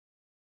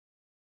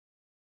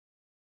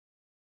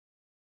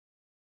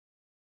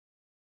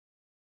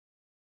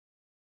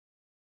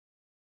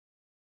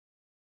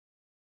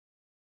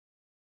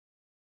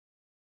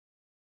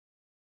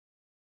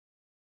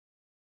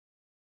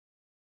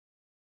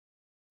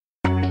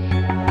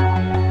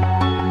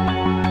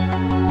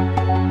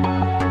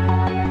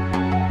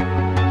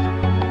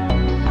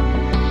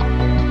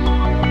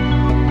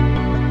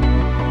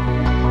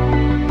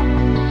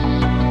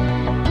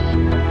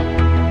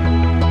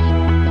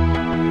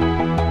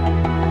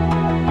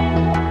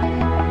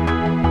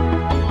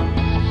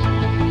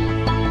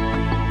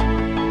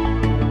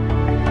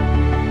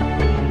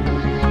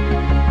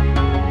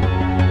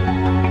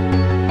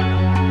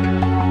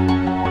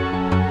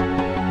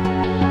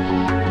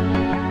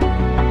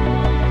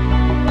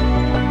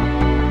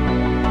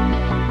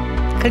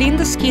Clean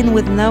the skin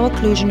with no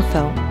occlusion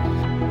foam.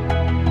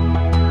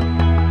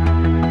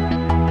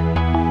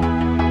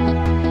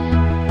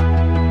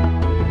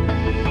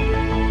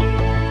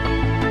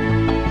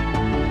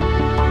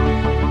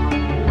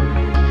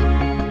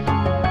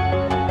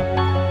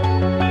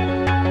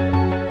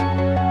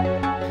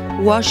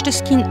 Wash the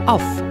skin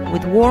off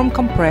with warm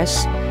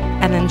compress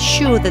and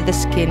ensure that the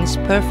skin is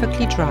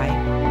perfectly dry.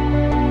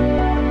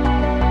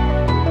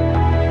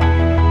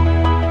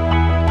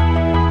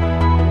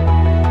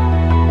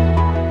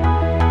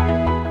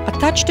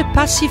 Attach the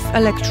passive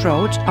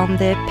electrode on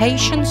the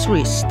patient's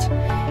wrist.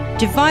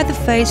 Divide the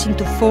face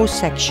into 4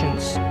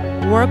 sections.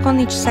 Work on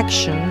each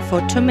section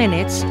for 2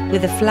 minutes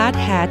with a flat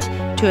head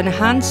to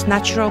enhance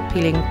natural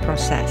peeling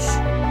process.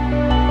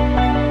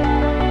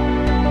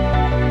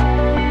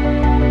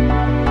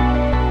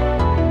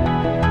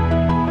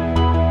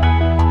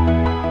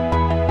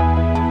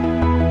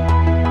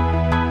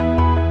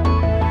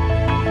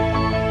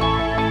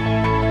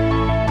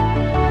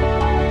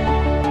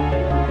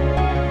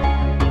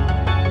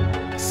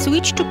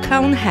 Switch to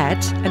cone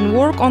head and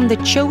work on the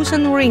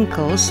chosen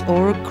wrinkles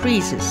or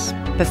creases,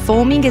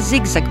 performing a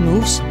zigzag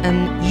moves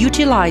and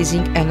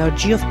utilizing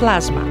energy of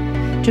plasma.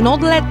 Do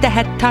not let the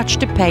head touch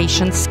the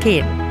patient's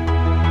skin.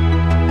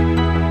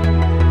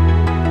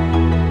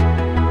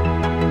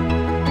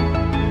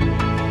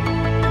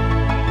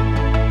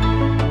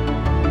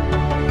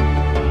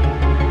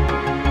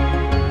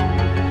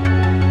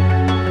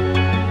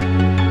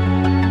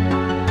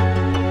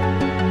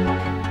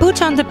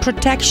 Put on the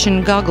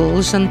protection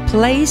goggles and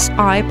place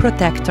eye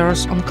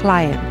protectors on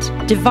client.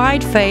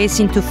 Divide face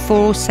into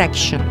 4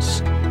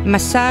 sections.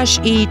 Massage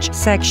each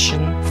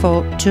section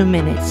for 2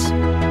 minutes.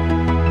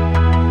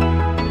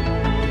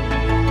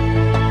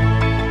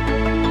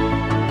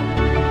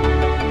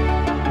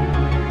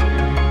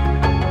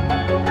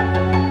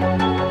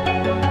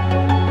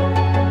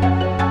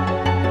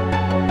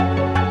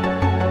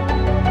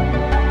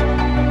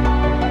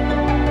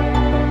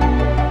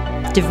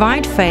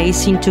 Divide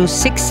face into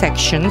 6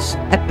 sections,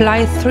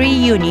 apply 3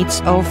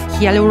 units of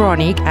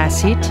hyaluronic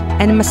acid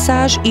and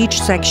massage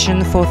each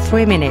section for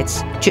 3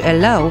 minutes to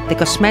allow the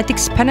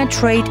cosmetics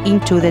penetrate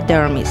into the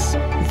dermis.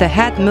 The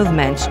head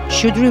movements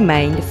should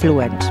remain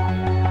fluent.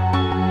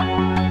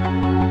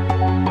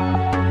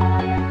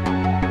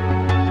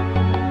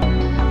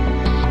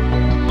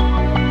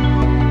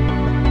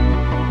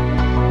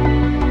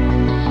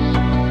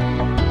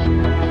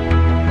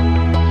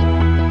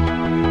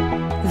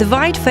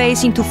 Divide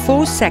face into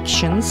 4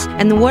 sections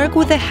and work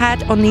with the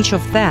head on each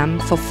of them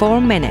for 4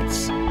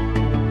 minutes.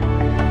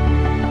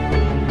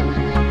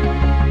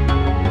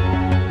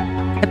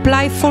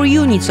 Apply 4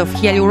 units of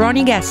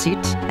hyaluronic acid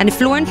and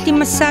fluently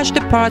massage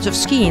the parts of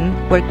skin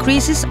where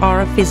creases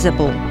are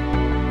visible.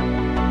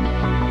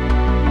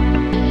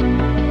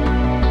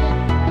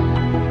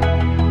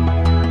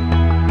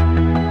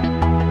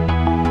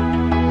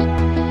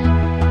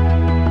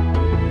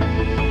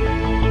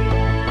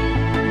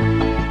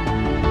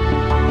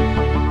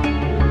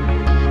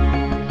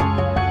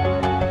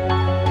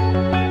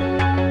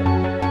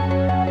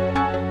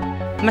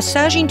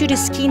 Massage into the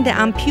skin the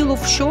ampule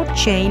of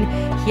short-chain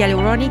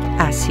hyaluronic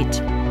acid.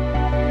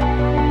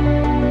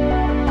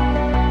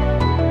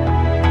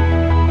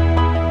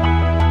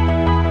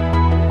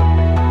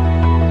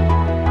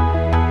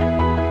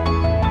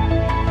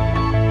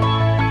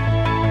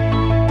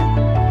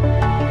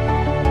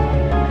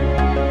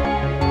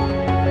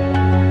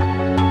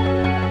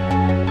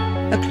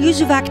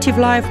 Occlusive active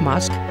live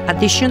mask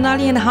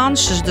additionally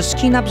enhances the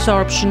skin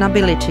absorption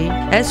ability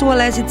as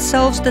well as it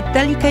solves the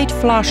delicate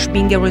flush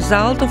being a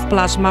result of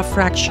plasma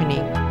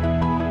fractioning.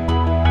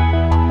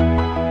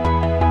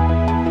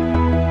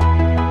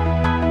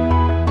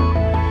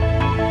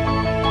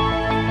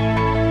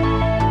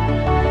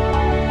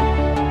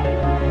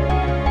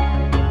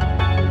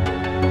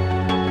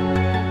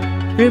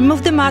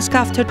 Remove the mask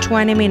after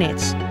 20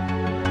 minutes.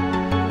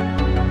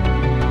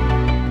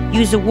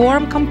 Use a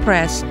warm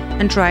compress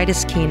and dry the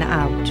skin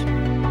out.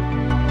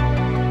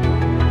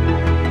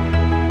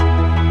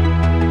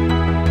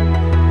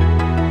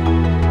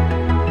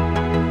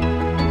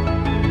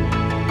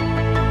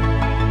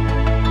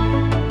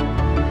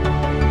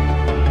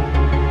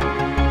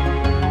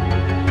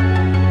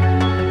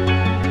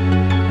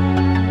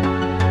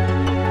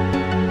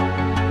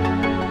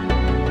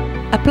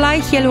 Apply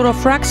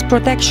Hialurofrax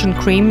protection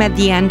cream at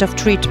the end of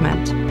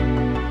treatment.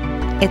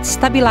 It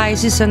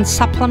stabilizes and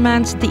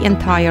supplements the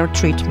entire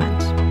treatment.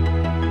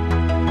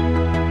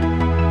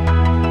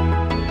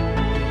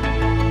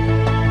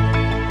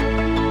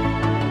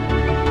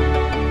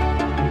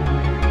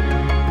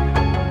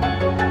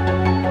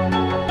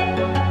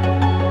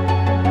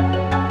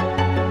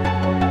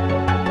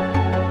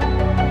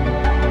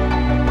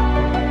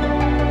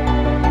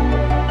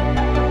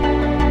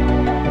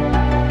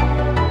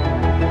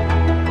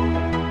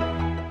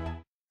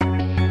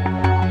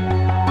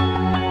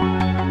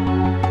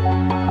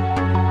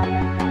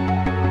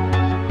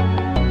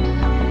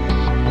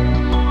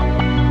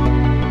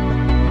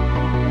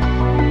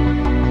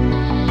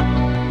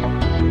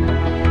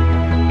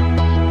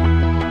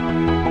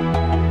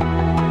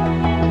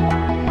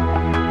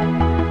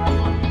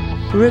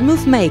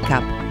 Remove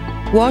makeup.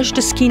 Wash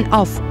the skin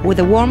off with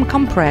a warm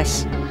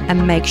compress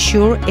and make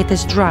sure it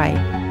is dry.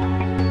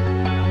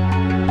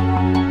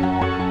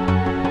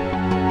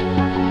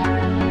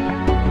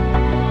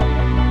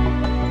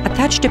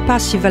 Attach the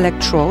passive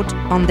electrode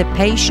on the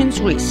patient's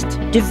wrist.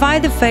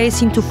 Divide the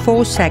face into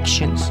 4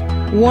 sections.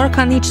 Work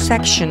on each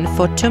section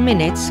for 2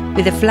 minutes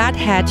with a flat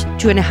head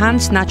to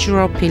enhance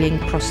natural peeling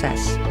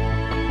process.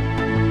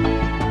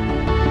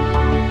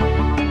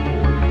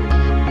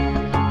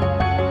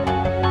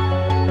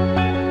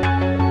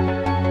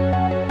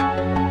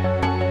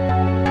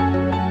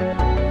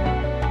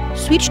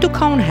 Switch to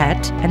cone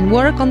head and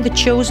work on the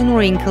chosen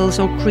wrinkles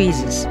or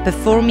creases,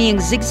 performing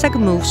zigzag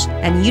moves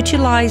and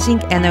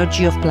utilizing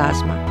energy of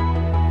plasma.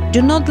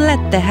 Do not let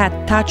the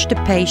head touch the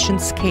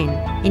patient's skin.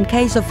 In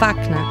case of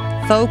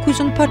acne, focus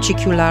on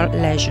particular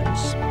lesions.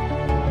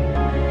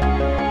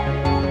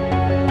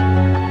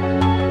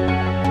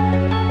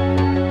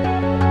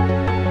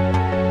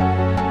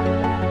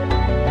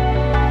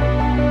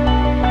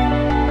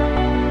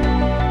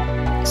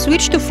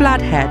 Switch to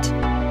flat head.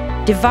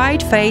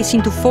 Divide face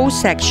into 4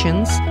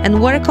 sections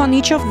and work on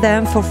each of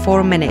them for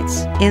 4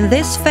 minutes. In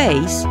this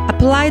phase,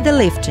 apply the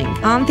lifting,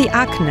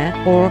 anti-acne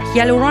or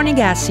hyaluronic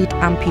acid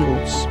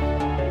ampules.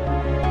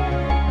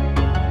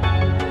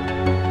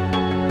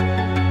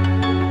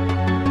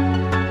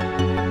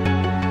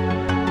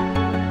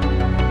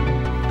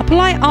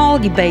 Apply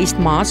algae-based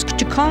mask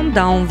to calm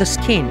down the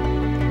skin.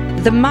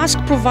 The mask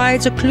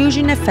provides a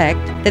occlusion effect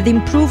that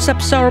improves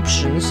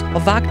absorptions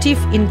of active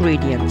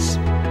ingredients.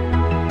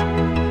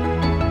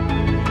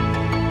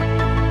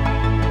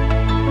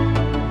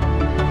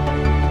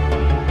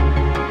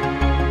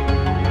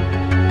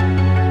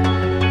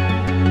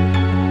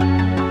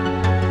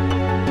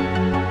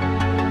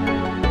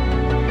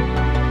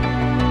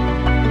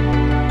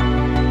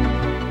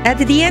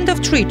 At the end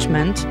of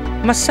treatment,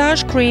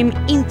 massage cream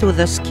into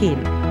the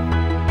skin.